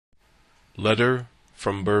Letter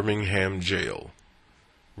from Birmingham Jail,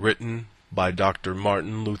 written by Dr.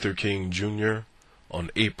 Martin Luther King, Jr. on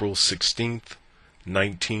April 16,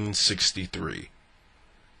 1963.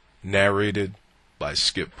 Narrated by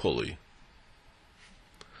Pulley.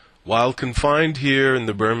 While confined here in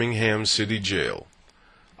the Birmingham City Jail,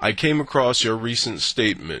 I came across your recent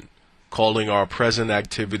statement calling our present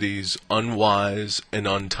activities unwise and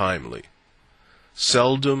untimely.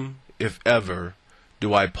 Seldom, if ever,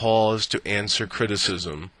 do I pause to answer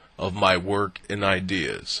criticism of my work and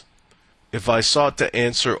ideas. If I sought to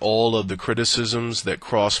answer all of the criticisms that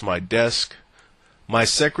cross my desk, my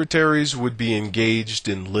secretaries would be engaged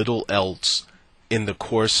in little else in the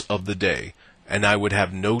course of the day, and I would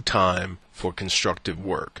have no time for constructive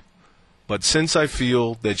work. But since I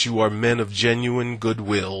feel that you are men of genuine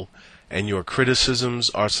goodwill and your criticisms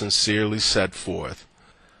are sincerely set forth,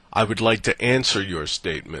 I would like to answer your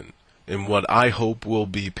statement in what I hope will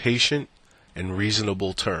be patient and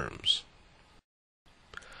reasonable terms.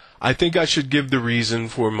 I think I should give the reason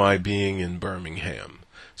for my being in Birmingham,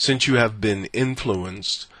 since you have been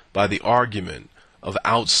influenced by the argument of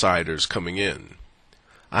outsiders coming in.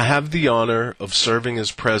 I have the honor of serving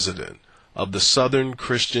as president of the Southern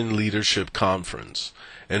Christian Leadership Conference,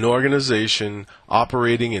 an organization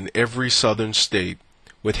operating in every southern state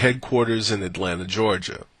with headquarters in Atlanta,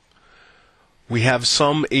 Georgia. We have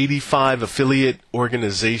some 85 affiliate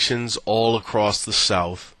organizations all across the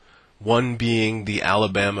South, one being the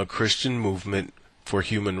Alabama Christian Movement for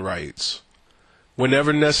Human Rights.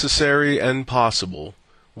 Whenever necessary and possible,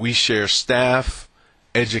 we share staff,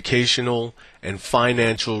 educational, and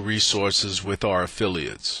financial resources with our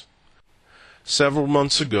affiliates. Several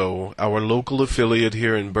months ago, our local affiliate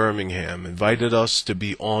here in Birmingham invited us to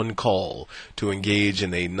be on call to engage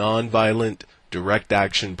in a nonviolent direct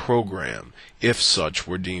action program if such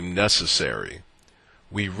were deemed necessary.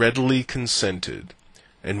 We readily consented,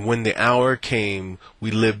 and when the hour came,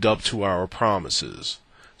 we lived up to our promises.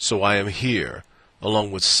 So I am here,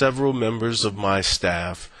 along with several members of my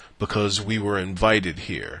staff, because we were invited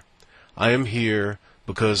here. I am here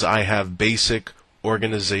because I have basic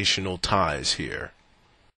organizational ties here.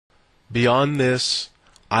 Beyond this,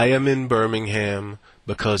 I am in Birmingham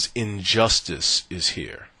because injustice is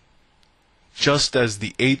here. Just as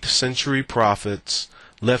the 8th century prophets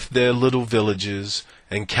left their little villages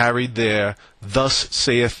and carried their "Thus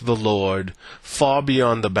saith the Lord" far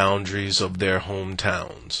beyond the boundaries of their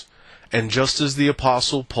hometowns, and just as the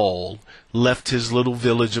Apostle Paul left his little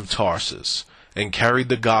village of Tarsus and carried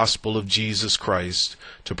the gospel of Jesus Christ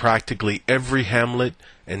to practically every hamlet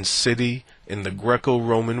and city in the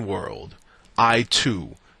Greco-Roman world, I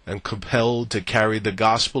too am compelled to carry the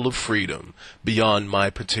gospel of freedom beyond my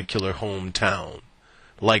particular hometown.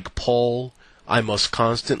 Like Paul, I must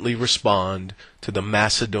constantly respond to the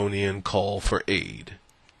Macedonian call for aid.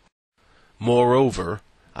 Moreover,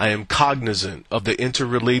 I am cognizant of the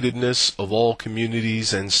interrelatedness of all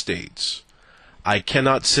communities and states. I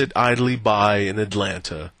cannot sit idly by in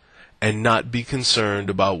Atlanta and not be concerned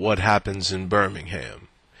about what happens in Birmingham.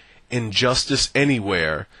 Injustice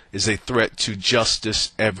anywhere is a threat to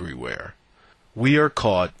justice everywhere. We are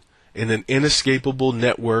caught in an inescapable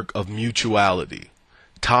network of mutuality,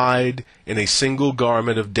 tied in a single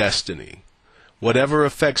garment of destiny. Whatever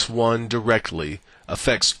affects one directly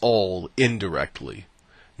affects all indirectly.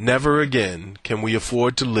 Never again can we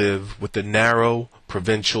afford to live with the narrow,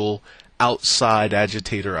 provincial, outside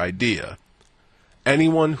agitator idea.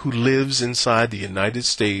 Anyone who lives inside the United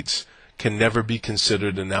States can never be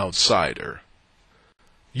considered an outsider.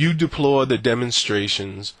 You deplore the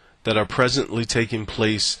demonstrations that are presently taking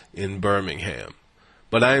place in Birmingham,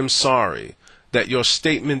 but I am sorry that your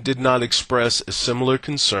statement did not express a similar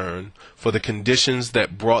concern for the conditions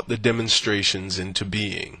that brought the demonstrations into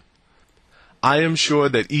being. I am sure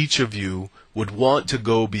that each of you would want to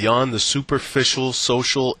go beyond the superficial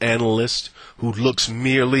social analyst who looks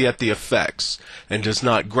merely at the effects and does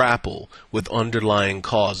not grapple with underlying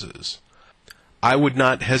causes. I would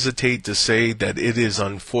not hesitate to say that it is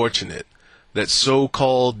unfortunate that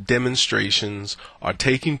so-called demonstrations are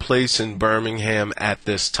taking place in Birmingham at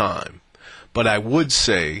this time, but I would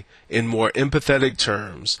say, in more empathetic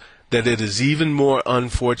terms, that it is even more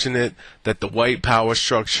unfortunate that the white power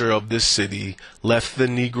structure of this city left the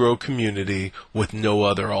Negro community with no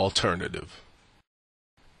other alternative.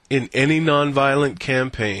 In any nonviolent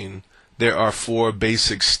campaign, there are 4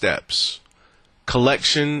 basic steps: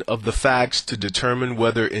 collection of the facts to determine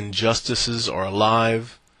whether injustices are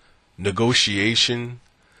alive, negotiation,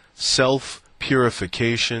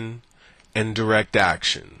 self-purification, and direct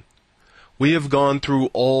action. We have gone through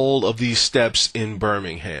all of these steps in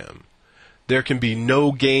Birmingham. there can be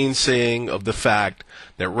no gainsaying of the fact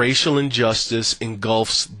that racial injustice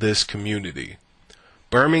engulfs this community.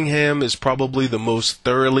 Birmingham is probably the most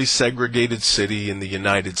thoroughly segregated city in the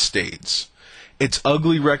United States. Its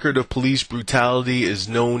ugly record of police brutality is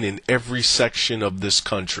known in every section of this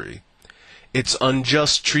country. Its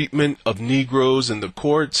unjust treatment of Negroes in the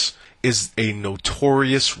courts is a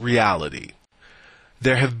notorious reality.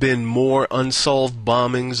 There have been more unsolved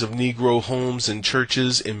bombings of Negro homes and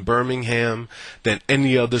churches in Birmingham than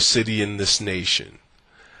any other city in this nation.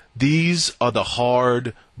 These are the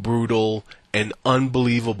hard, brutal, and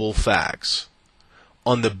unbelievable facts.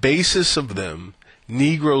 On the basis of them,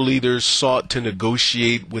 Negro leaders sought to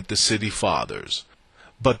negotiate with the city fathers,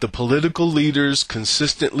 but the political leaders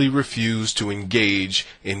consistently refused to engage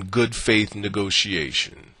in good faith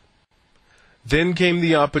negotiation. Then came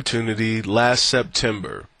the opportunity last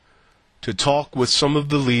September to talk with some of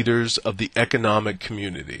the leaders of the economic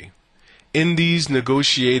community. In these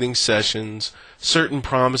negotiating sessions, certain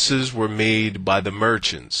promises were made by the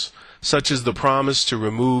merchants, such as the promise to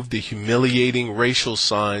remove the humiliating racial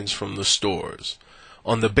signs from the stores.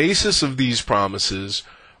 On the basis of these promises,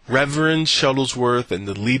 Reverend Shuttlesworth and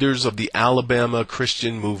the leaders of the Alabama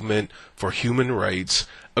Christian Movement for Human Rights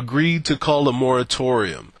agreed to call a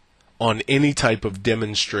moratorium on any type of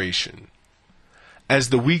demonstration. As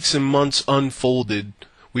the weeks and months unfolded,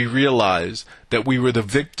 we realized that we were the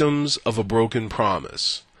victims of a broken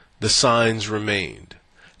promise. The signs remained.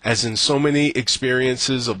 As in so many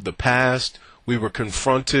experiences of the past, we were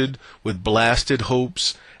confronted with blasted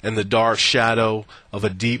hopes, and the dark shadow of a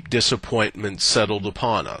deep disappointment settled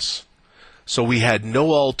upon us. So we had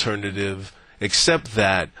no alternative except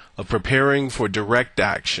that of preparing for direct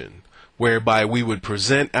action, whereby we would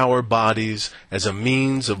present our bodies as a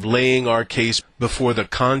means of laying our case before the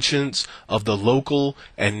conscience of the local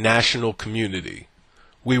and national community.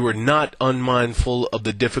 We were not unmindful of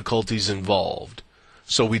the difficulties involved,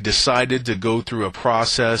 so we decided to go through a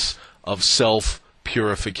process of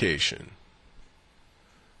self-purification.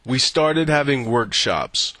 We started having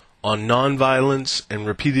workshops on nonviolence and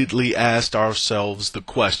repeatedly asked ourselves the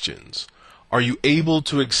questions: are you able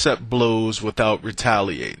to accept blows without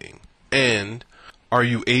retaliating? And are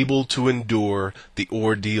you able to endure the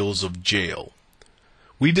ordeals of jail?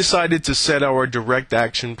 We decided to set our direct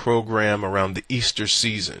action program around the Easter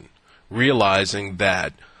season, realizing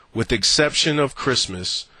that, with exception of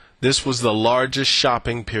Christmas, this was the largest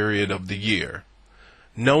shopping period of the year.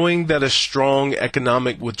 Knowing that a strong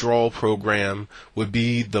economic withdrawal program would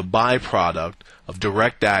be the byproduct of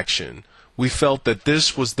direct action, we felt that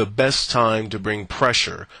this was the best time to bring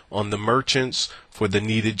pressure on the merchants for the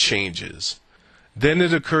needed changes. Then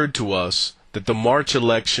it occurred to us that the March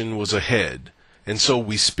election was ahead, and so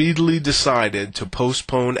we speedily decided to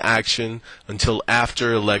postpone action until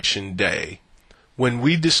after Election Day. When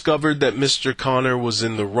we discovered that Mr. Connor was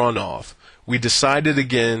in the runoff, we decided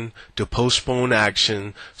again to postpone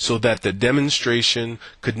action so that the demonstration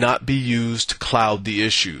could not be used to cloud the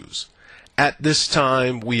issues. At this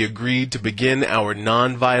time, we agreed to begin our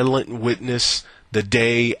nonviolent witness the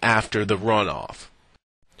day after the runoff.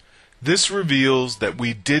 This reveals that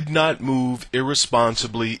we did not move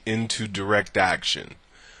irresponsibly into direct action.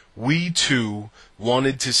 We, too,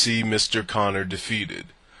 wanted to see Mr. Connor defeated.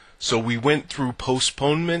 So we went through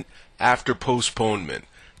postponement after postponement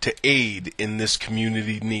to aid in this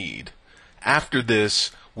community need. After this,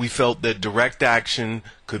 we felt that direct action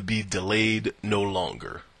could be delayed no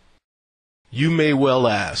longer. You may well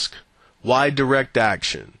ask, why direct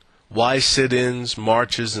action? Why sit-ins,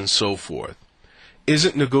 marches, and so forth?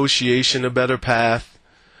 Isn't negotiation a better path?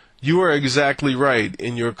 You are exactly right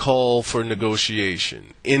in your call for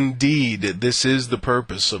negotiation. Indeed, this is the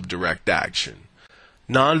purpose of direct action.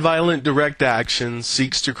 Nonviolent direct action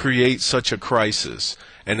seeks to create such a crisis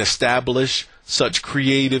and establish such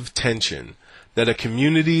creative tension that a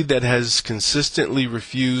community that has consistently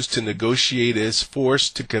refused to negotiate is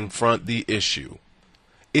forced to confront the issue.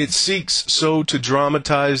 It seeks so to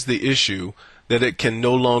dramatize the issue that it can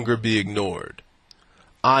no longer be ignored.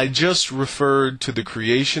 I just referred to the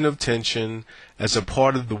creation of tension as a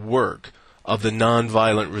part of the work of the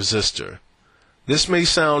nonviolent resistor. This may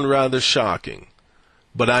sound rather shocking,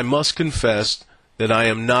 but I must confess that I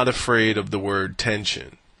am not afraid of the word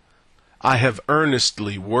tension. I have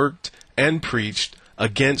earnestly worked and preached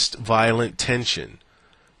against violent tension,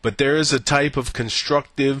 but there is a type of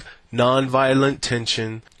constructive, nonviolent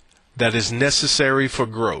tension that is necessary for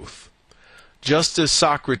growth. Just as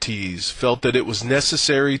Socrates felt that it was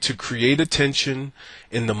necessary to create a tension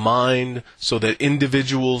in the mind so that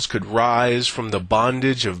individuals could rise from the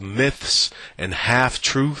bondage of myths and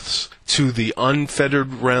half-truths to the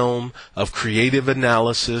unfettered realm of creative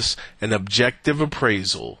analysis and objective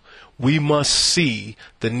appraisal, we must see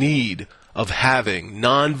the need of having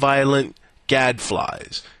nonviolent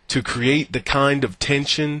gadflies to create the kind of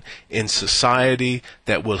tension in society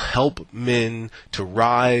that will help men to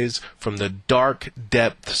rise from the dark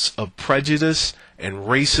depths of prejudice and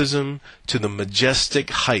racism to the majestic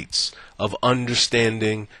heights of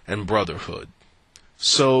understanding and brotherhood.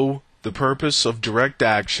 So, the purpose of direct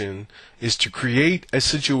action is to create a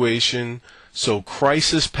situation so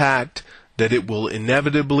crisis-packed that it will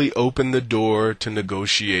inevitably open the door to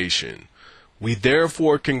negotiation. We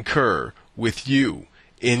therefore concur with you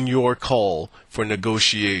in your call for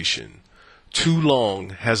negotiation. Too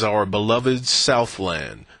long has our beloved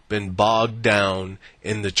Southland been bogged down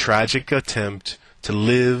in the tragic attempt to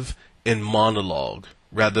live in monologue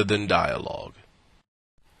rather than dialogue.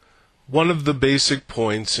 One of the basic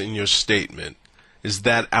points in your statement is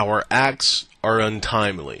that our acts are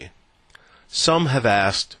untimely. Some have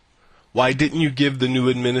asked, why didn't you give the new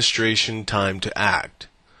administration time to act?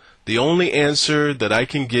 The only answer that I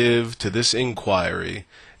can give to this inquiry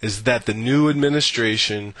is that the new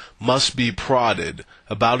administration must be prodded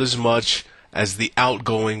about as much as the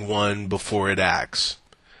outgoing one before it acts.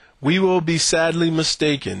 We will be sadly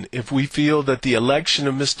mistaken if we feel that the election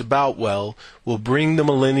of Mr. Boutwell will bring the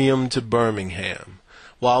millennium to Birmingham.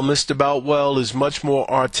 While Mr. Boutwell is much more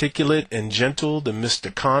articulate and gentle than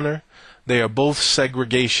Mr. Connor, they are both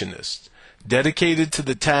segregationists, dedicated to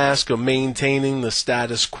the task of maintaining the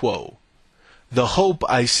status quo. The hope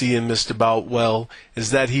I see in Mr. Boutwell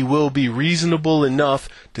is that he will be reasonable enough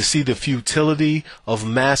to see the futility of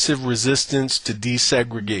massive resistance to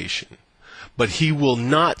desegregation. But he will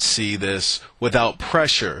not see this without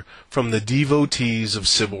pressure from the devotees of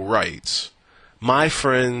civil rights. My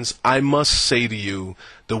friends, I must say to you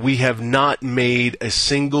that we have not made a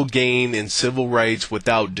single gain in civil rights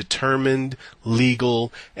without determined,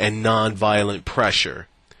 legal, and nonviolent pressure.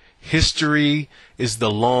 History is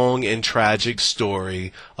the long and tragic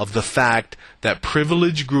story of the fact that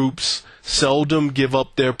privileged groups seldom give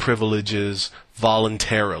up their privileges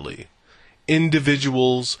voluntarily.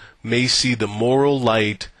 Individuals may see the moral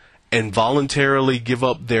light and voluntarily give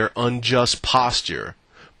up their unjust posture,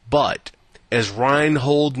 but, as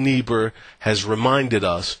Reinhold Niebuhr has reminded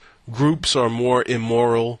us, groups are more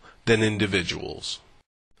immoral than individuals.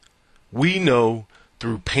 We know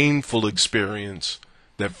through painful experience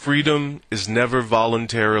that freedom is never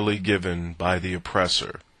voluntarily given by the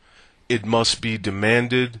oppressor. It must be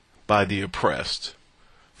demanded by the oppressed.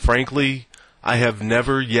 Frankly, I have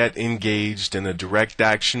never yet engaged in a direct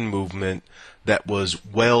action movement that was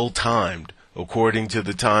well-timed according to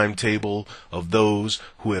the timetable of those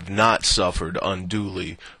who have not suffered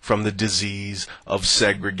unduly from the disease of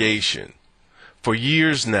segregation. For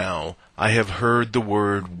years now, I have heard the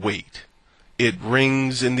word wait. It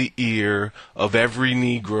rings in the ear of every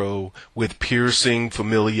Negro with piercing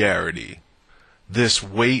familiarity. This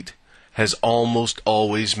wait has almost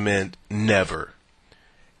always meant never.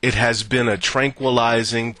 It has been a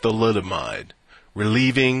tranquilizing thalidomide,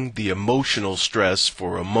 relieving the emotional stress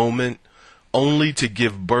for a moment, only to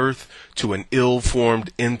give birth to an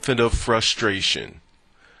ill-formed infant of frustration.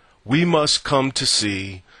 We must come to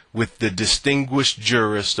see, with the distinguished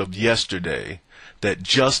jurist of yesterday, that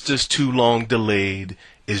justice too long delayed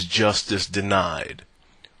is justice denied.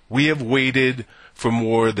 We have waited for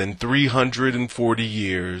more than 340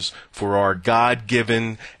 years for our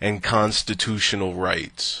God-given and constitutional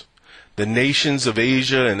rights. The nations of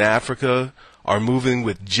Asia and Africa are moving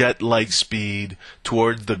with jet-like speed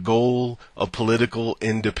toward the goal of political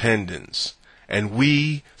independence, and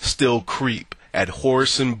we still creep at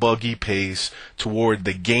horse and buggy pace toward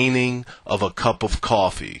the gaining of a cup of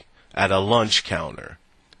coffee at a lunch counter.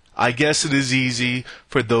 I guess it is easy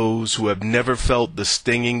for those who have never felt the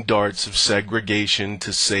stinging darts of segregation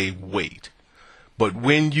to say wait. But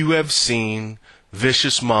when you have seen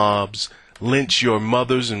vicious mobs lynch your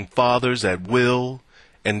mothers and fathers at will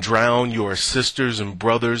and drown your sisters and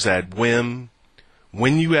brothers at whim,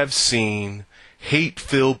 when you have seen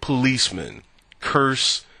hate-filled policemen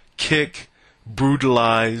curse, kick,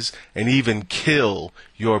 brutalize, and even kill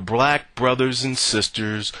your black brothers and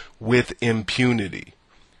sisters with impunity,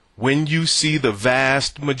 when you see the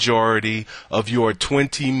vast majority of your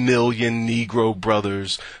 20 million Negro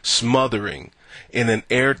brothers smothering in an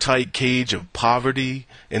airtight cage of poverty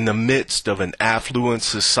in the midst of an affluent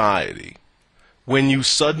society, when you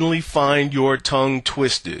suddenly find your tongue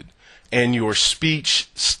twisted and your speech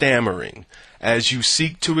stammering as you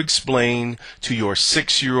seek to explain to your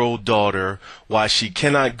 6-year-old daughter why she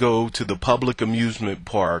cannot go to the public amusement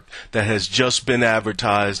park that has just been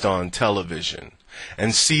advertised on television,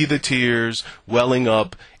 and see the tears welling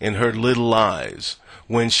up in her little eyes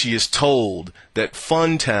when she is told that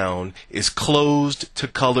Funtown is closed to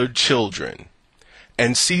colored children,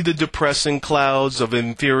 and see the depressing clouds of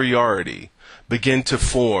inferiority begin to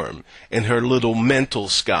form in her little mental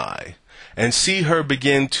sky, and see her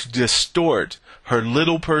begin to distort her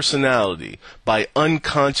little personality by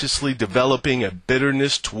unconsciously developing a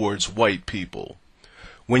bitterness towards white people.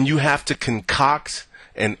 When you have to concoct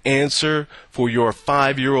an answer for your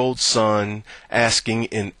 5-year-old son asking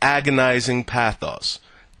in agonizing pathos,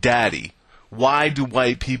 "Daddy, why do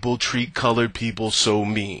white people treat colored people so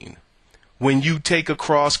mean?" When you take a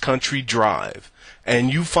cross-country drive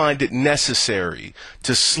and you find it necessary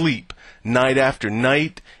to sleep night after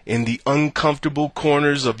night in the uncomfortable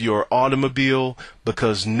corners of your automobile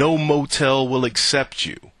because no motel will accept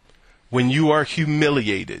you. When you are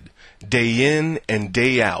humiliated day in and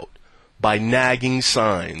day out by nagging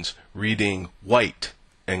signs reading white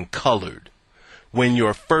and colored. When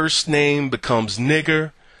your first name becomes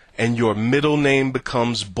nigger and your middle name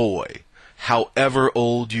becomes boy, however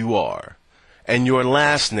old you are, and your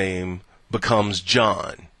last name becomes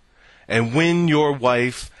John. And when your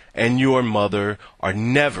wife and your mother are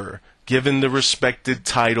never given the respected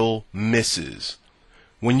title Mrs.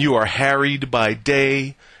 When you are harried by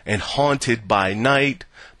day and haunted by night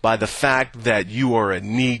by the fact that you are a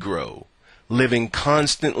Negro, living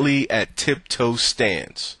constantly at tiptoe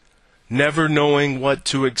stance, never knowing what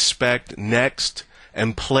to expect next,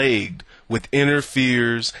 and plagued with inner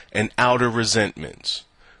fears and outer resentments.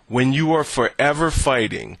 When you are forever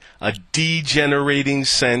fighting a degenerating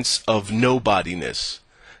sense of nobodiness,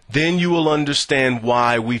 then you will understand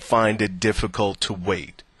why we find it difficult to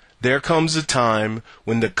wait. There comes a time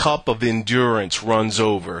when the cup of endurance runs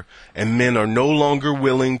over, and men are no longer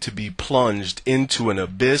willing to be plunged into an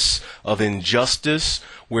abyss of injustice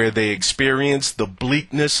where they experience the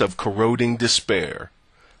bleakness of corroding despair.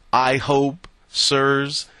 I hope,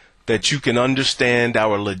 sirs, that you can understand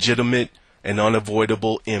our legitimate and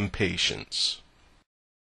unavoidable impatience.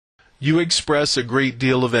 You express a great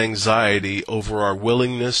deal of anxiety over our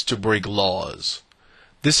willingness to break laws.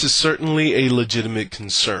 This is certainly a legitimate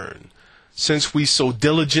concern, since we so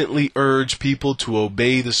diligently urge people to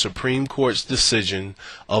obey the Supreme Court's decision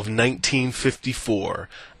of 1954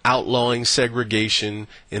 outlawing segregation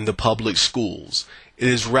in the public schools. It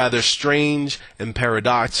is rather strange and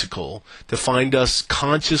paradoxical to find us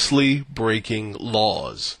consciously breaking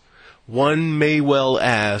laws. One may well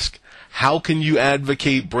ask, how can you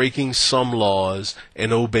advocate breaking some laws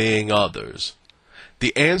and obeying others?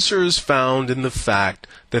 The answer is found in the fact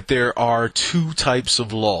that there are two types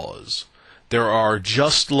of laws. There are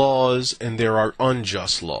just laws and there are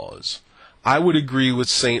unjust laws. I would agree with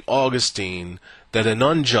St. Augustine that an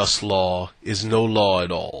unjust law is no law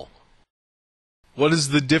at all. What is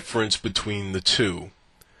the difference between the two?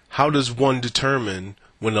 How does one determine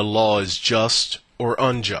when a law is just or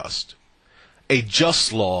unjust? A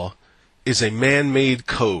just law is a man-made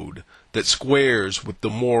code that squares with the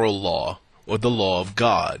moral law or the law of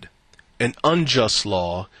God. An unjust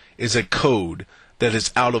law is a code that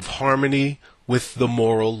is out of harmony with the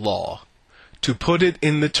moral law. To put it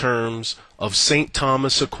in the terms of St.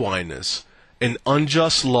 Thomas Aquinas, an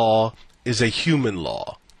unjust law is a human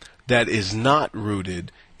law that is not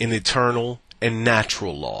rooted in eternal and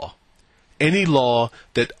natural law. Any law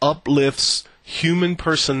that uplifts human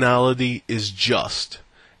personality is just.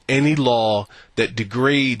 Any law that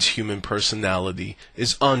degrades human personality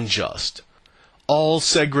is unjust. All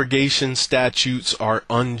segregation statutes are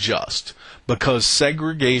unjust because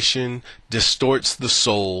segregation distorts the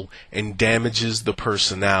soul and damages the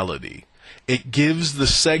personality. It gives the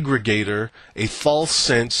segregator a false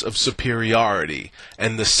sense of superiority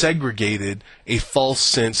and the segregated a false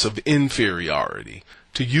sense of inferiority.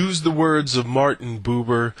 To use the words of Martin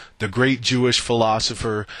Buber, the great Jewish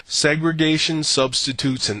philosopher, segregation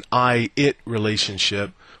substitutes an I-it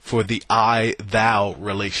relationship for the I-thou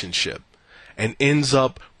relationship and ends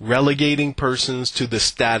up relegating persons to the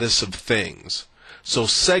status of things. So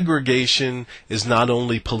segregation is not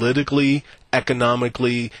only politically,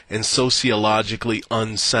 economically, and sociologically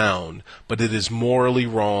unsound, but it is morally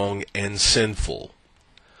wrong and sinful.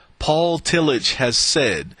 Paul Tillich has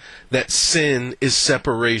said that sin is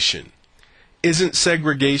separation. Isn't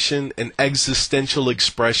segregation an existential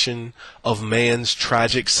expression of man's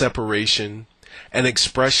tragic separation, an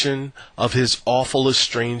expression of his awful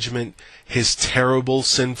estrangement, his terrible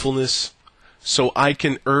sinfulness? So I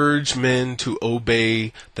can urge men to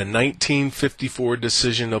obey the 1954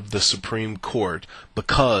 decision of the Supreme Court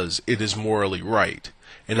because it is morally right.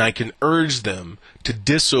 And I can urge them to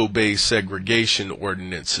disobey segregation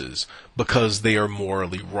ordinances because they are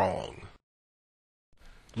morally wrong.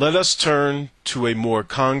 Let us turn to a more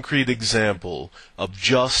concrete example of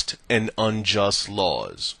just and unjust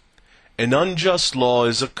laws. An unjust law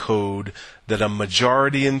is a code that a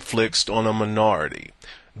majority inflicts on a minority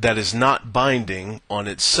that is not binding on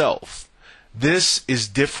itself. This is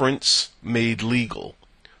difference made legal.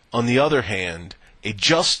 On the other hand, a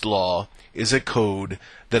just law is a code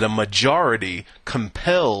that a majority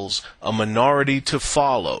compels a minority to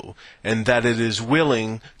follow and that it is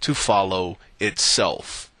willing to follow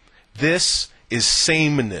itself. This is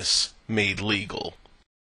sameness made legal.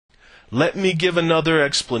 Let me give another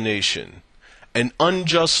explanation. An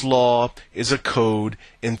unjust law is a code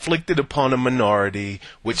inflicted upon a minority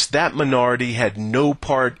which that minority had no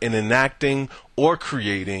part in enacting or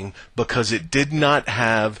creating because it did not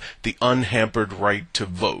have the unhampered right to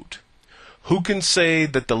vote. Who can say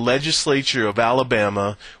that the legislature of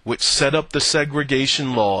Alabama, which set up the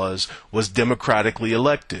segregation laws, was democratically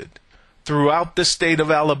elected? Throughout the state of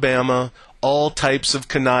Alabama, all types of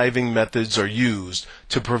conniving methods are used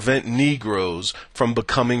to prevent Negroes from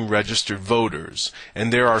becoming registered voters,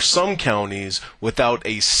 and there are some counties without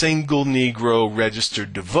a single Negro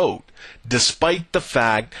registered to vote, despite the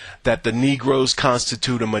fact that the Negroes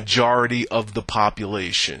constitute a majority of the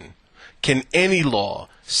population. Can any law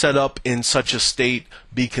set up in such a state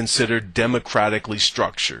be considered democratically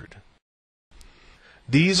structured?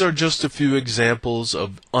 These are just a few examples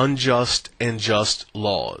of unjust and just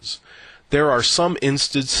laws. There are some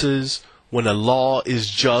instances when a law is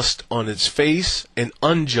just on its face and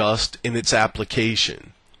unjust in its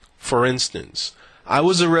application. For instance, I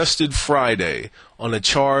was arrested Friday on a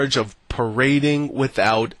charge of parading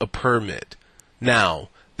without a permit. Now,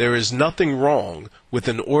 there is nothing wrong with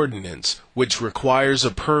an ordinance which requires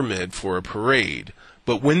a permit for a parade,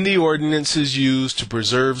 but when the ordinance is used to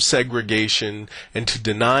preserve segregation and to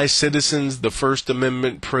deny citizens the First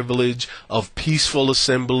Amendment privilege of peaceful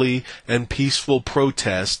assembly and peaceful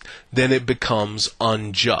protest, then it becomes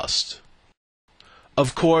unjust.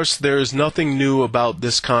 Of course, there is nothing new about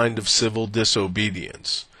this kind of civil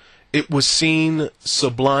disobedience. It was seen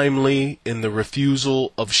sublimely in the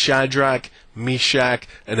refusal of Shadrach, Meshach,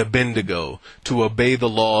 and Abednego to obey the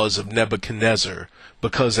laws of Nebuchadnezzar,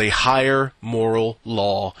 because a higher moral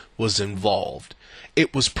law was involved.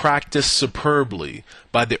 It was practiced superbly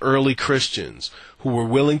by the early Christians who were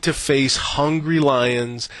willing to face hungry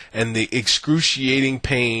lions and the excruciating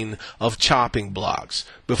pain of chopping blocks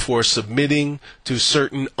before submitting to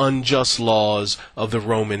certain unjust laws of the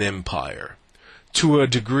Roman Empire. To a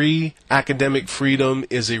degree, academic freedom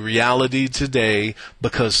is a reality today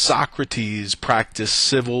because Socrates practiced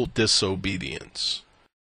civil disobedience.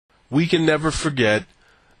 We can never forget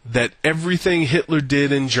that everything Hitler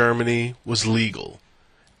did in Germany was legal,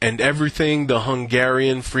 and everything the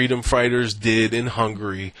Hungarian freedom fighters did in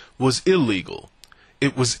Hungary was illegal.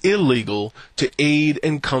 It was illegal to aid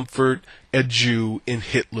and comfort a Jew in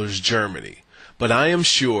Hitler's Germany. But I am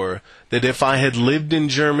sure that if I had lived in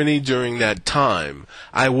Germany during that time,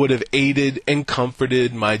 I would have aided and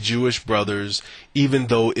comforted my Jewish brothers, even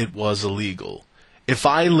though it was illegal. If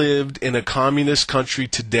I lived in a communist country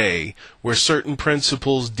today, where certain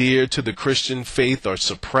principles dear to the Christian faith are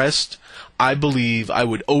suppressed, I believe I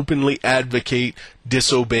would openly advocate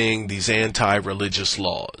disobeying these anti-religious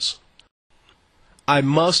laws. I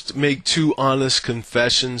must make two honest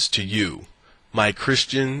confessions to you, my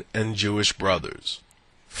Christian and Jewish brothers.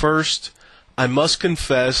 First, I must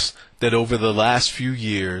confess that over the last few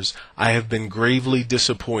years I have been gravely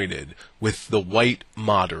disappointed with the white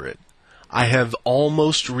moderate. I have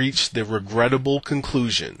almost reached the regrettable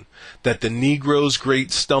conclusion that the Negro's great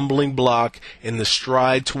stumbling block in the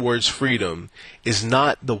stride towards freedom is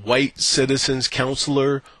not the white citizen's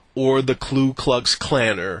counselor or the Ku Klux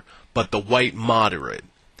Klaner, but the white moderate,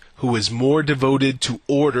 who is more devoted to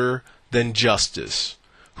order than justice,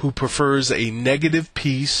 who prefers a negative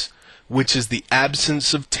peace, which is the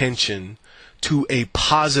absence of tension, to a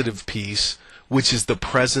positive peace, which is the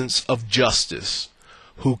presence of justice,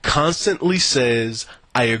 who constantly says,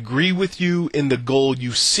 I agree with you in the goal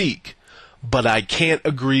you seek, but I can't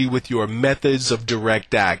agree with your methods of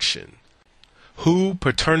direct action, who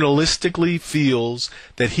paternalistically feels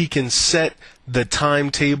that he can set the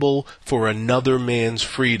timetable for another man's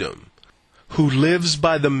freedom, who lives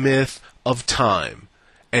by the myth of time,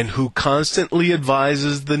 and who constantly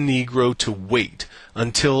advises the Negro to wait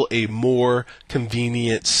until a more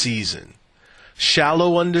convenient season.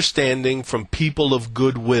 Shallow understanding from people of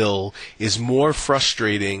goodwill is more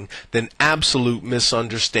frustrating than absolute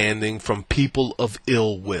misunderstanding from people of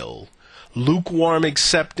ill will. Lukewarm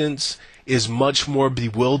acceptance is much more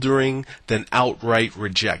bewildering than outright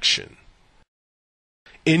rejection.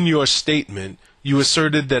 In your statement, you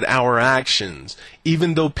asserted that our actions,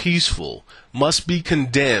 even though peaceful, must be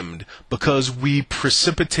condemned because we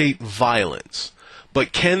precipitate violence.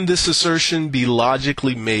 But can this assertion be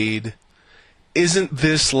logically made? Isn't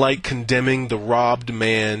this like condemning the robbed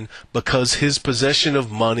man because his possession of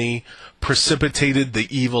money precipitated the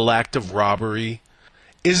evil act of robbery?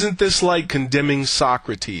 Isn't this like condemning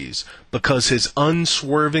Socrates because his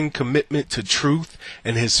unswerving commitment to truth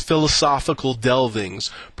and his philosophical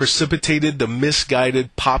delvings precipitated the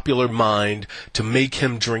misguided popular mind to make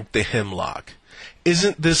him drink the hemlock?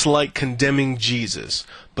 Isn't this like condemning Jesus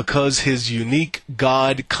because his unique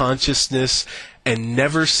God consciousness and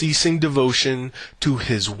never-ceasing devotion to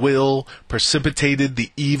his will precipitated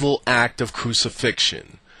the evil act of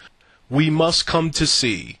crucifixion? We must come to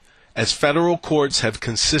see, as federal courts have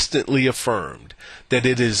consistently affirmed, that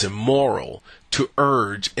it is immoral to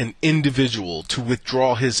urge an individual to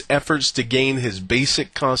withdraw his efforts to gain his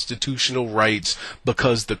basic constitutional rights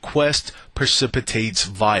because the quest precipitates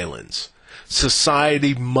violence.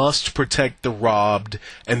 Society must protect the robbed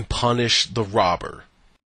and punish the robber.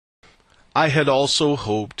 I had also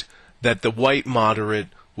hoped that the white moderate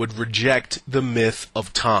would reject the myth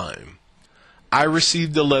of time. I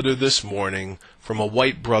received a letter this morning from a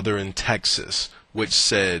white brother in Texas, which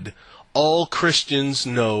said, "All Christians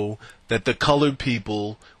know that the colored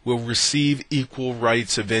people will receive equal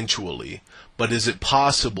rights eventually, but is it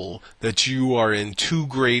possible that you are in too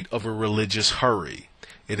great of a religious hurry?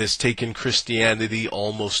 It has taken Christianity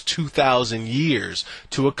almost 2,000 years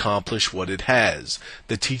to accomplish what it has.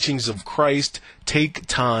 The teachings of Christ take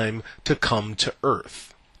time to come to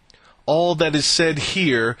earth." All that is said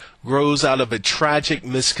here grows out of a tragic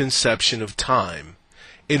misconception of time.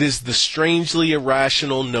 It is the strangely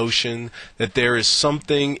irrational notion that there is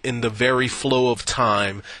something in the very flow of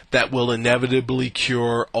time that will inevitably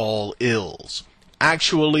cure all ills.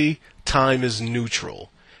 Actually, time is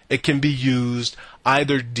neutral. It can be used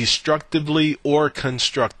either destructively or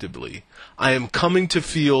constructively. I am coming to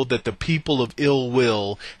feel that the people of ill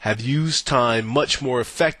will have used time much more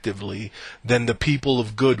effectively than the people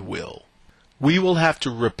of goodwill. We will have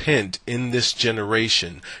to repent in this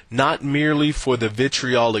generation, not merely for the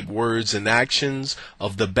vitriolic words and actions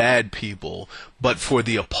of the bad people, but for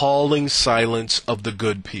the appalling silence of the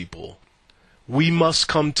good people. We must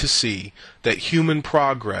come to see that human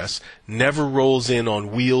progress never rolls in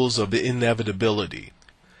on wheels of inevitability.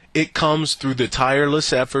 It comes through the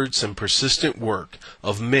tireless efforts and persistent work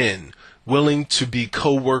of men willing to be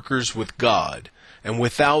co-workers with God. And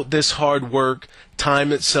without this hard work,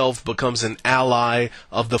 time itself becomes an ally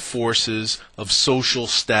of the forces of social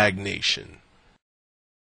stagnation.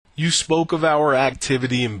 You spoke of our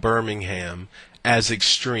activity in Birmingham as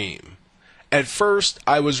extreme. At first,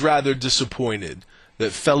 I was rather disappointed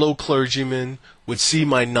that fellow clergymen would see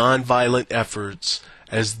my nonviolent efforts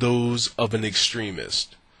as those of an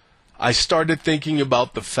extremist. I started thinking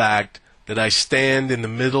about the fact that I stand in the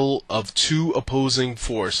middle of two opposing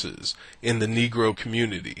forces in the Negro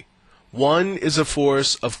community. One is a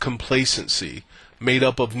force of complacency made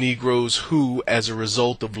up of Negroes who, as a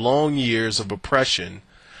result of long years of oppression,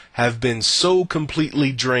 have been so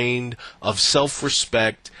completely drained of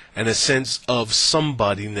self-respect and a sense of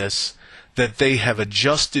somebodyness that they have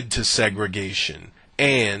adjusted to segregation,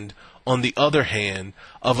 and, on the other hand,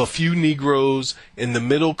 of a few Negroes in the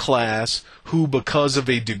middle class who, because of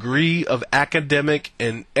a degree of academic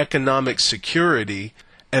and economic security,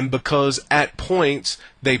 and because at points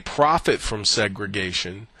they profit from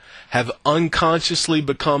segregation, have unconsciously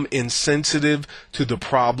become insensitive to the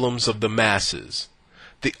problems of the masses.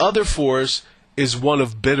 The other force is one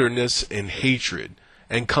of bitterness and hatred,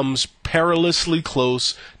 and comes perilously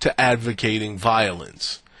close to advocating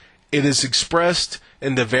violence. It is expressed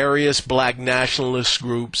in the various black nationalist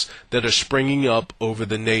groups that are springing up over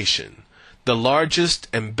the nation, the largest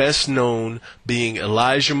and best known being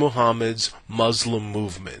Elijah Muhammad's Muslim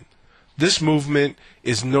movement. This movement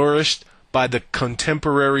is nourished by the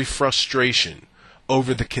contemporary frustration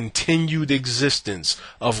over the continued existence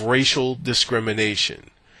of racial discrimination.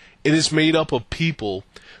 It is made up of people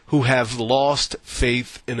who have lost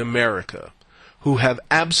faith in America, who have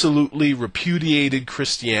absolutely repudiated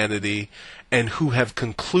Christianity, and who have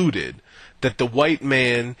concluded that the white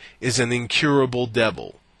man is an incurable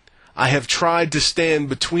devil. I have tried to stand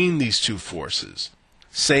between these two forces,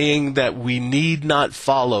 saying that we need not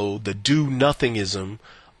follow the do-nothingism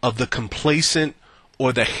of the complacent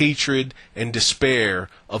or the hatred and despair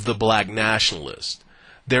of the black nationalist.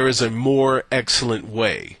 There is a more excellent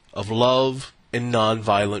way of love and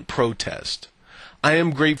nonviolent protest. I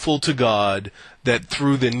am grateful to God that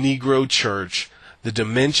through the Negro Church, the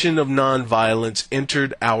dimension of nonviolence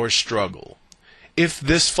entered our struggle. If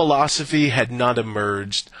this philosophy had not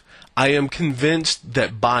emerged, I am convinced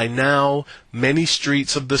that by now many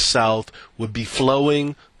streets of the South would be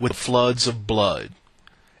flowing with floods of blood.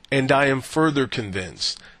 And I am further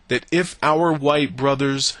convinced that if our white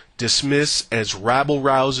brothers dismiss as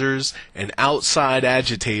rabble-rousers and outside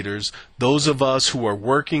agitators those of us who are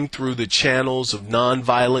working through the channels of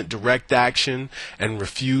nonviolent direct action and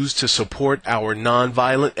refuse to support our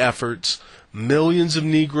nonviolent efforts, millions of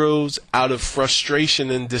Negroes, out of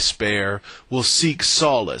frustration and despair, will seek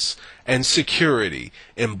solace and security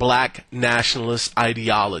in black nationalist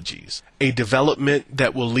ideologies, a development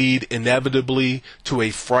that will lead inevitably to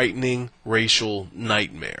a frightening racial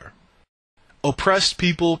nightmare. Oppressed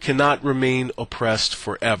people cannot remain oppressed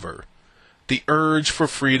forever. The urge for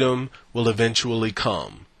freedom will eventually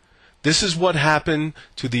come. This is what happened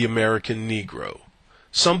to the American Negro.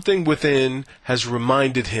 Something within has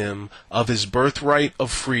reminded him of his birthright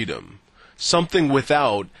of freedom. Something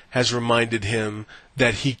without has reminded him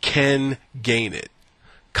that he can gain it.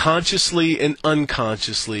 Consciously and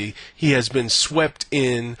unconsciously, he has been swept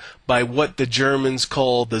in by what the Germans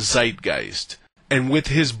call the zeitgeist. And with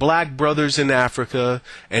his black brothers in Africa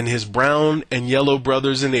and his brown and yellow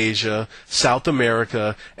brothers in Asia, South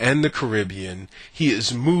America, and the Caribbean, he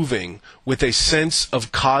is moving with a sense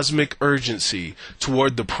of cosmic urgency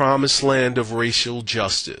toward the promised land of racial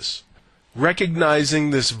justice. Recognizing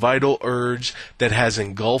this vital urge that has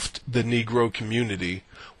engulfed the Negro community,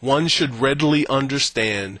 one should readily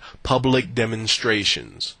understand public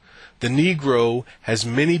demonstrations. The Negro has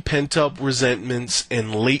many pent-up resentments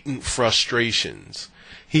and latent frustrations.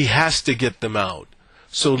 He has to get them out.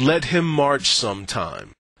 So let him march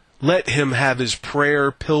sometime. Let him have his prayer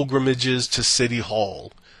pilgrimages to City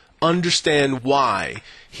Hall. Understand why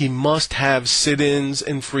he must have sit-ins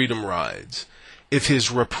and freedom rides. If his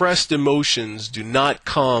repressed emotions do not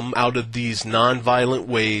come out of these nonviolent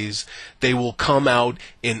ways, they will come out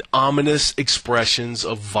in ominous expressions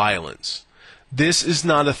of violence. This is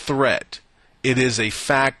not a threat. It is a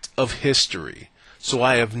fact of history. So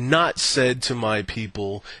I have not said to my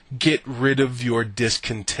people, get rid of your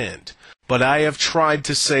discontent. But I have tried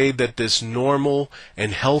to say that this normal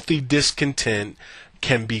and healthy discontent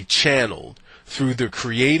can be channeled through the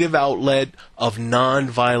creative outlet of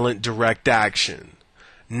nonviolent direct action.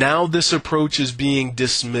 Now this approach is being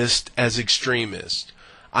dismissed as extremist.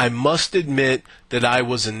 I must admit that I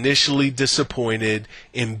was initially disappointed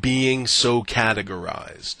in being so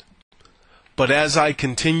categorized. But as I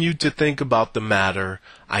continued to think about the matter,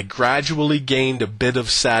 I gradually gained a bit of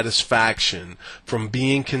satisfaction from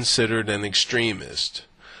being considered an extremist.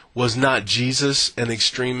 Was not Jesus an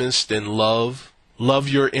extremist in love? Love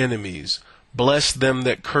your enemies, bless them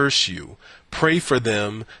that curse you, pray for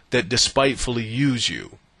them that despitefully use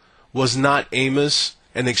you. Was not Amos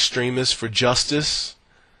an extremist for justice?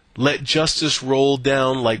 Let justice roll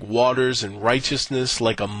down like waters and righteousness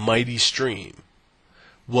like a mighty stream.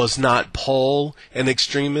 Was not Paul an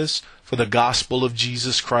extremist for the gospel of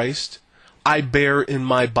Jesus Christ? I bear in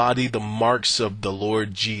my body the marks of the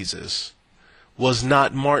Lord Jesus. Was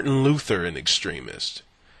not Martin Luther an extremist?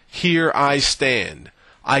 Here I stand,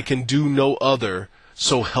 I can do no other,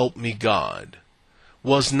 so help me God.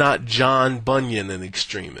 Was not John Bunyan an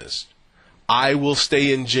extremist? I will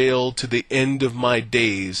stay in jail to the end of my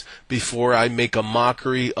days before I make a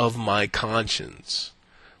mockery of my conscience.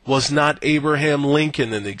 Was not Abraham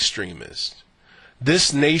Lincoln an extremist?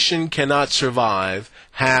 This nation cannot survive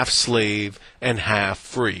half slave and half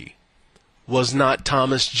free. Was not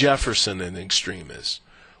Thomas Jefferson an extremist?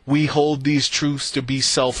 We hold these truths to be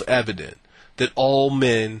self-evident, that all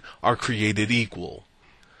men are created equal.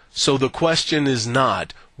 So the question is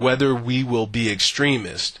not whether we will be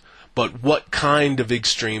extremists, but what kind of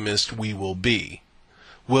extremist we will be.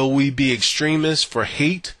 Will we be extremists for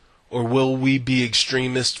hate, or will we be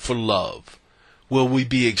extremists for love? Will we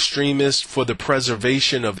be extremists for the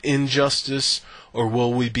preservation of injustice, or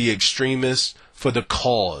will we be extremists for the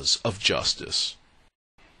cause of justice?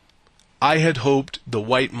 I had hoped the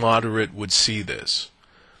white moderate would see this.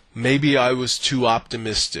 Maybe I was too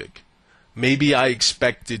optimistic. Maybe I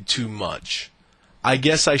expected too much. I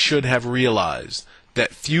guess I should have realized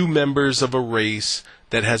that few members of a race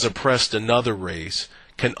that has oppressed another race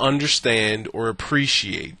can understand or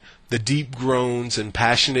appreciate the deep groans and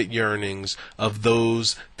passionate yearnings of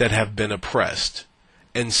those that have been oppressed.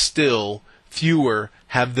 And still, Fewer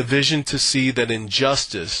have the vision to see that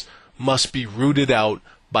injustice must be rooted out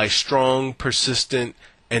by strong, persistent,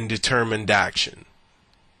 and determined action.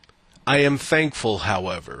 I am thankful,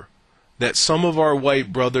 however, that some of our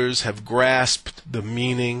white brothers have grasped the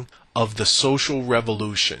meaning of the social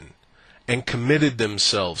revolution and committed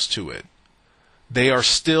themselves to it. They are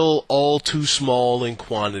still all too small in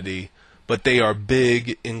quantity, but they are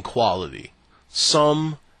big in quality.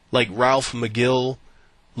 Some, like Ralph McGill,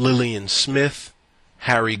 Lillian Smith,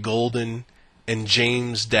 Harry Golden, and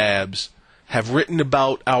James Dabbs, have written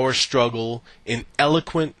about our struggle in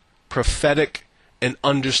eloquent, prophetic, and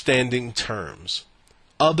understanding terms.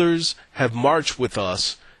 Others have marched with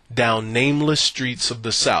us down nameless streets of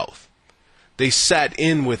the South. They sat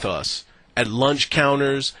in with us at lunch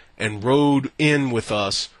counters and rode in with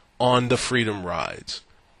us on the freedom rides.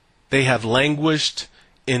 They have languished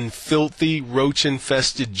in filthy,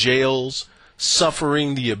 roach-infested jails,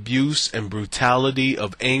 suffering the abuse and brutality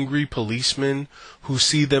of angry policemen who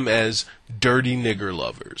see them as dirty nigger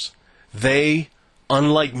lovers. They,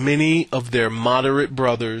 unlike many of their moderate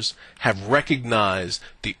brothers, have recognized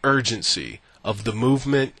the urgency of the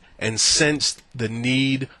movement and sensed the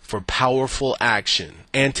need for powerful action,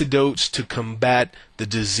 antidotes to combat the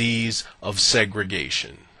disease of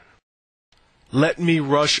segregation. Let me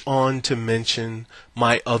rush on to mention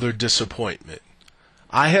my other disappointment.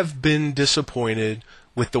 I have been disappointed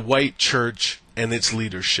with the white church and its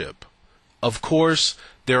leadership. Of course,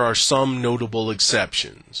 there are some notable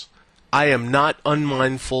exceptions. I am not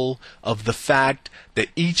unmindful of the fact that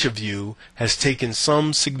each of you has taken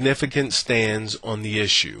some significant stands on the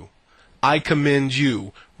issue. I commend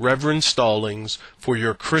you, Reverend Stallings, for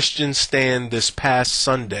your Christian stand this past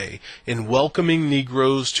Sunday in welcoming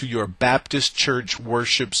Negroes to your Baptist church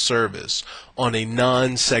worship service on a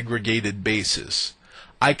non-segregated basis.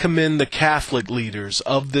 I commend the Catholic leaders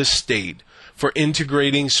of this state for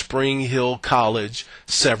integrating Spring Hill College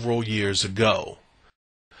several years ago.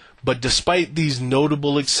 But despite these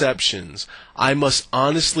notable exceptions, I must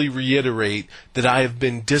honestly reiterate that I have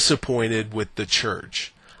been disappointed with the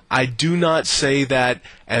church. I do not say that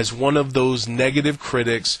as one of those negative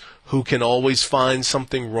critics who can always find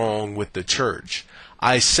something wrong with the church.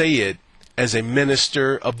 I say it as a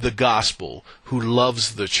minister of the gospel who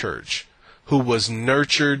loves the church, who was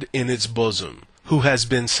nurtured in its bosom, who has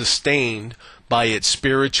been sustained by its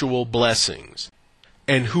spiritual blessings,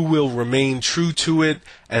 and who will remain true to it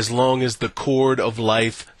as long as the cord of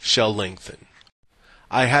life shall lengthen.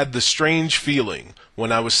 I had the strange feeling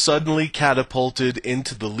when I was suddenly catapulted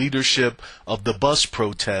into the leadership of the bus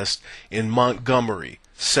protest in Montgomery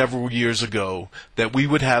several years ago that we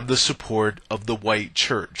would have the support of the white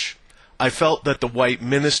church. I felt that the white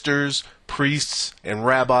ministers, priests, and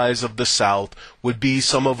rabbis of the South would be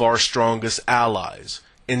some of our strongest allies.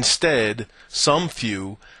 Instead, some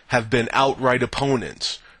few have been outright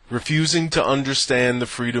opponents, refusing to understand the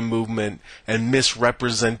freedom movement and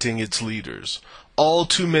misrepresenting its leaders. All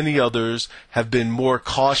too many others have been more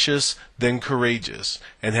cautious than courageous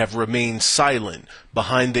and have remained silent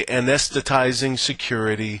behind the anesthetizing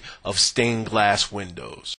security of stained glass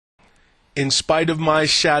windows. In spite of my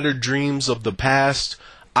shattered dreams of the past,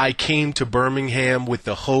 I came to Birmingham with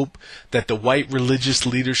the hope that the white religious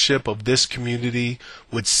leadership of this community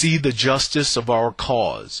would see the justice of our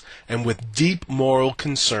cause and with deep moral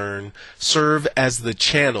concern serve as the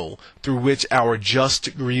channel through which our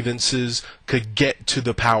just grievances could get to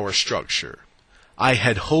the power structure. I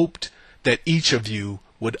had hoped that each of you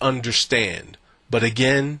would understand, but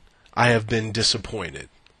again, I have been disappointed.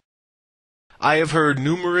 I have heard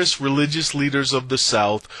numerous religious leaders of the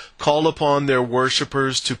South call upon their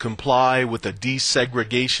worshipers to comply with a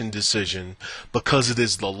desegregation decision because it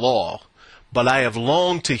is the law, but I have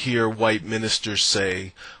longed to hear white ministers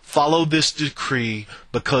say, follow this decree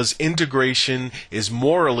because integration is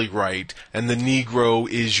morally right and the Negro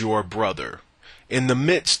is your brother. In the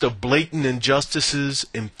midst of blatant injustices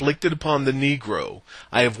inflicted upon the Negro,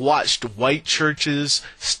 I have watched white churches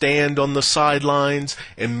stand on the sidelines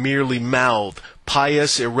and merely mouth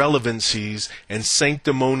pious irrelevancies and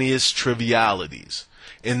sanctimonious trivialities.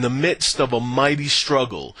 In the midst of a mighty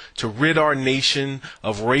struggle to rid our nation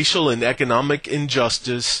of racial and economic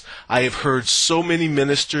injustice, I have heard so many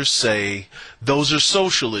ministers say, those are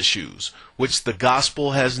social issues, which the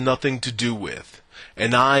gospel has nothing to do with.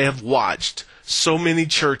 And I have watched so many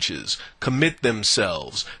churches commit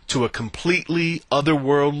themselves to a completely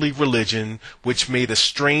otherworldly religion which made a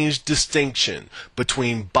strange distinction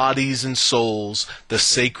between bodies and souls, the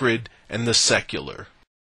sacred and the secular.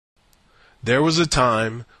 There was a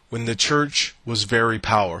time when the church was very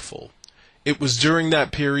powerful. It was during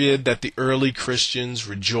that period that the early Christians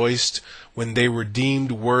rejoiced when they were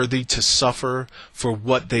deemed worthy to suffer for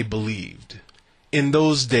what they believed. In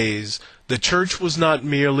those days, the church was not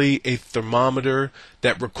merely a thermometer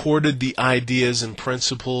that recorded the ideas and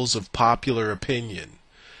principles of popular opinion.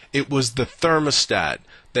 It was the thermostat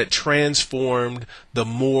that transformed the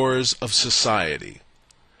mores of society.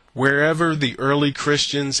 Wherever the early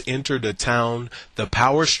Christians entered a town, the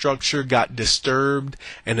power structure got disturbed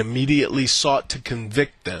and immediately sought to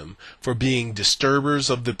convict them for being disturbers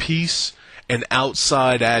of the peace and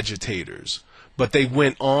outside agitators. But they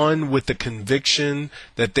went on with the conviction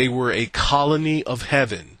that they were a colony of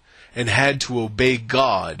heaven and had to obey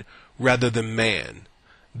God rather than man.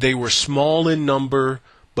 They were small in number,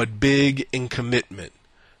 but big in commitment.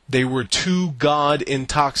 They were too God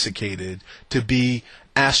intoxicated to be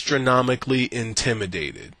astronomically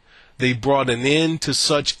intimidated. They brought an end to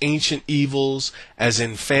such ancient evils as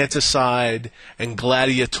infanticide and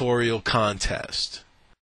gladiatorial contest.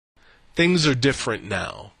 Things are different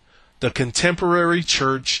now. The contemporary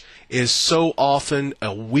church is so often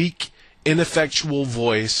a weak, ineffectual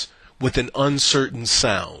voice with an uncertain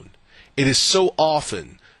sound. It is so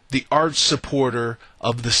often the arch supporter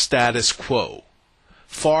of the status quo.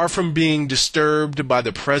 Far from being disturbed by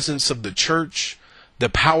the presence of the church, the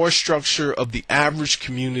power structure of the average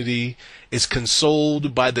community is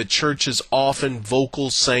consoled by the church's often vocal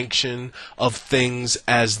sanction of things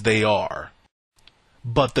as they are.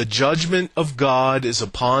 But the judgment of God is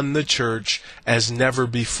upon the church as never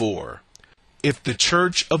before. If the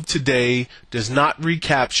church of today does not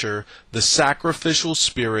recapture the sacrificial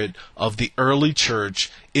spirit of the early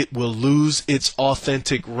church, it will lose its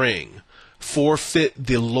authentic ring, forfeit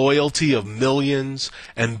the loyalty of millions,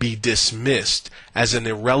 and be dismissed as an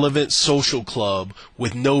irrelevant social club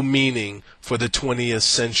with no meaning for the 20th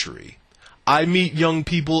century. I meet young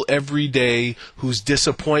people every day whose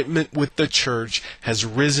disappointment with the church has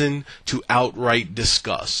risen to outright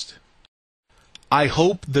disgust. I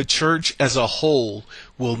hope the church as a whole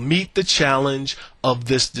will meet the challenge of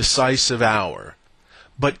this decisive hour.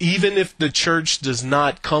 But even if the church does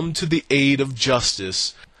not come to the aid of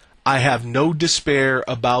justice, I have no despair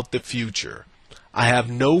about the future. I have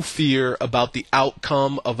no fear about the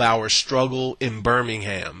outcome of our struggle in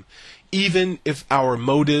Birmingham, even if our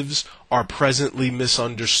motives are presently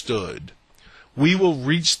misunderstood. We will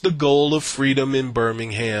reach the goal of freedom in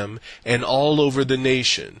Birmingham and all over the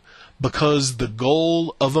nation, because the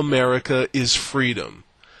goal of America is freedom.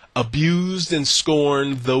 Abused and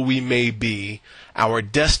scorned though we may be, our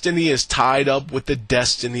destiny is tied up with the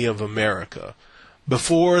destiny of America.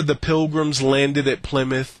 Before the Pilgrims landed at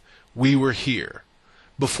Plymouth, we were here.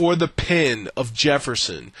 Before the pen of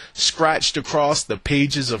Jefferson scratched across the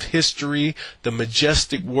pages of history the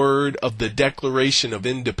majestic word of the Declaration of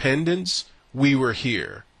Independence, we were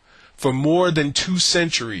here. For more than 2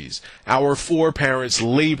 centuries, our foreparents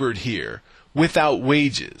labored here without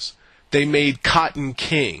wages. They made cotton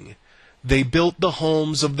king. They built the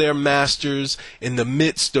homes of their masters in the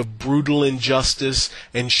midst of brutal injustice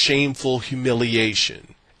and shameful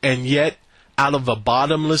humiliation. And yet, out of a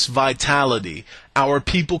bottomless vitality, our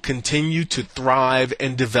people continue to thrive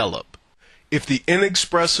and develop. If the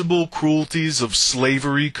inexpressible cruelties of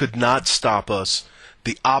slavery could not stop us,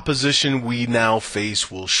 the opposition we now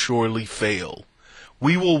face will surely fail.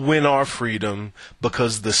 We will win our freedom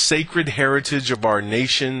because the sacred heritage of our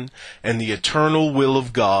nation and the eternal will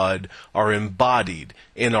of God are embodied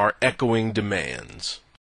in our echoing demands.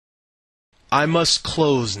 I must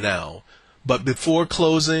close now, but before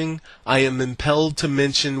closing, I am impelled to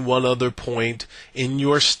mention one other point in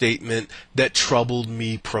your statement that troubled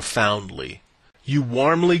me profoundly. You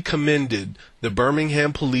warmly commended the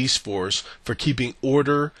Birmingham police force for keeping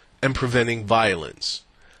order and preventing violence.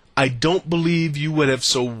 I don't believe you would have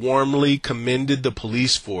so warmly commended the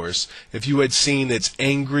police force if you had seen its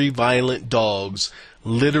angry, violent dogs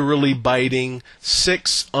literally biting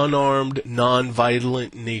 6 unarmed,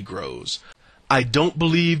 nonviolent Negroes. I don't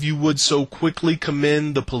believe you would so quickly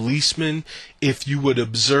commend the policemen if you would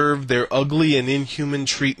observe their ugly and inhuman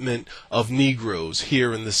treatment of Negroes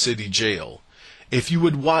here in the city jail. If you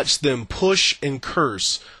would watch them push and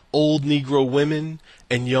curse old Negro women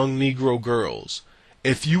and young Negro girls.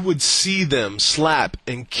 If you would see them slap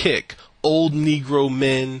and kick old Negro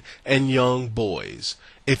men and young boys.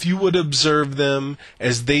 If you would observe them,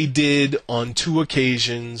 as they did on 2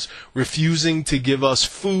 occasions, refusing to give us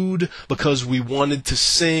food because we wanted to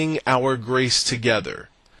sing our grace together.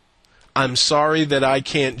 I'm sorry that I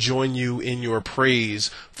can't join you in your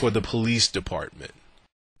praise for the police department.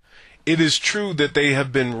 It is true that they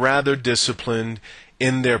have been rather disciplined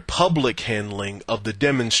in their public handling of the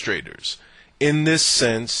demonstrators. In this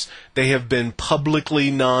sense, they have been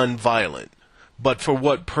publicly nonviolent. But for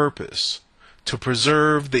what purpose? To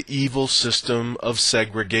preserve the evil system of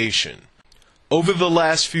segregation. Over the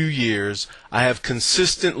last few years, I have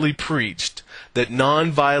consistently preached that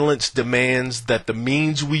nonviolence demands that the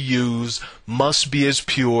means we use must be as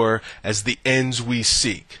pure as the ends we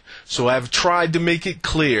seek. So I have tried to make it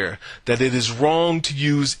clear that it is wrong to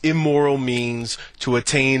use immoral means to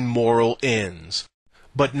attain moral ends.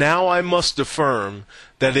 But now I must affirm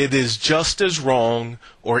that it is just as wrong,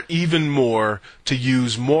 or even more, to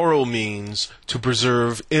use moral means to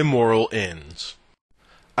preserve immoral ends.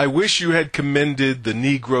 I wish you had commended the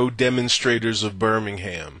Negro demonstrators of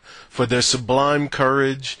Birmingham for their sublime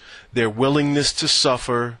courage, their willingness to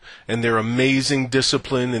suffer, and their amazing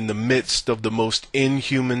discipline in the midst of the most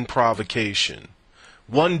inhuman provocation.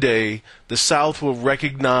 One day, the South will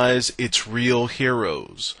recognize its real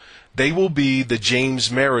heroes. They will be the James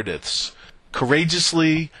Merediths,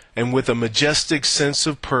 courageously and with a majestic sense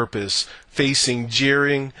of purpose, facing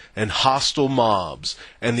jeering and hostile mobs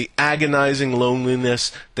and the agonizing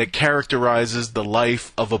loneliness that characterizes the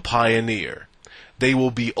life of a pioneer. They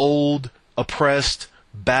will be old, oppressed,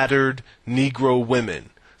 battered Negro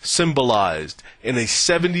women, symbolized in a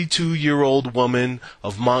 72-year-old woman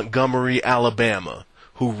of Montgomery, Alabama,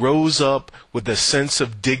 who rose up with a sense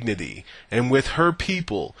of dignity and with her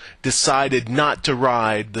people decided not to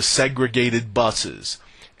ride the segregated buses,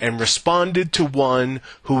 and responded to one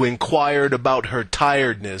who inquired about her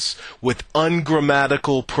tiredness with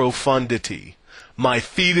ungrammatical profundity. My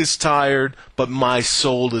feet is tired, but my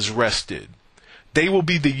soul is rested. They will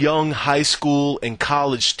be the young high school and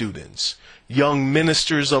college students, young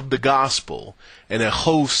ministers of the gospel, and a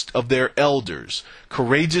host of their elders,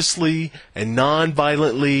 courageously and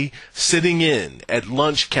nonviolently sitting in at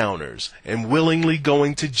lunch counters and willingly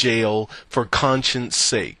going to jail for conscience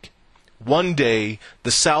sake. One day,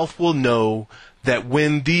 the South will know that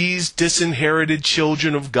when these disinherited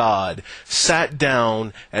children of God sat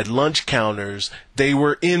down at lunch counters, they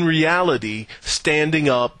were in reality standing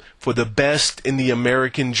up for the best in the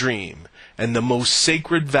American dream and the most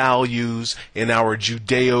sacred values in our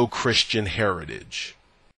Judeo-Christian heritage.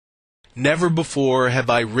 Never before have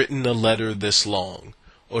I written a letter this long,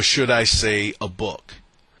 or should I say a book.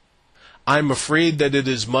 I am afraid that it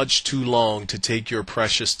is much too long to take your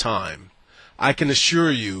precious time. I can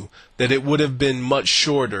assure you that it would have been much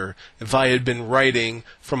shorter if I had been writing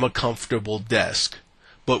from a comfortable desk.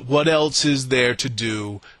 But what else is there to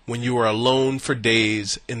do when you are alone for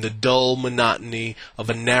days in the dull monotony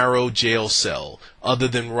of a narrow jail cell, other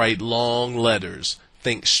than write long letters,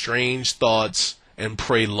 think strange thoughts, and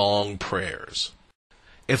pray long prayers?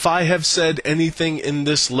 If I have said anything in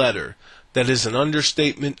this letter that is an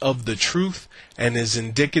understatement of the truth and is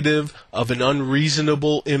indicative of an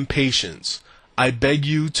unreasonable impatience, I beg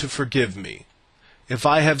you to forgive me. If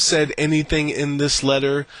I have said anything in this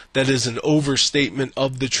letter that is an overstatement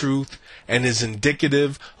of the truth and is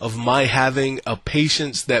indicative of my having a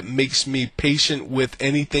patience that makes me patient with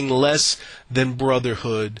anything less than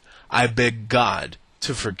brotherhood, I beg God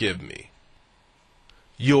to forgive me.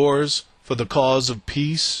 Yours, for the cause of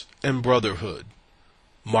peace and brotherhood,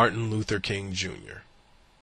 Martin Luther King, Jr.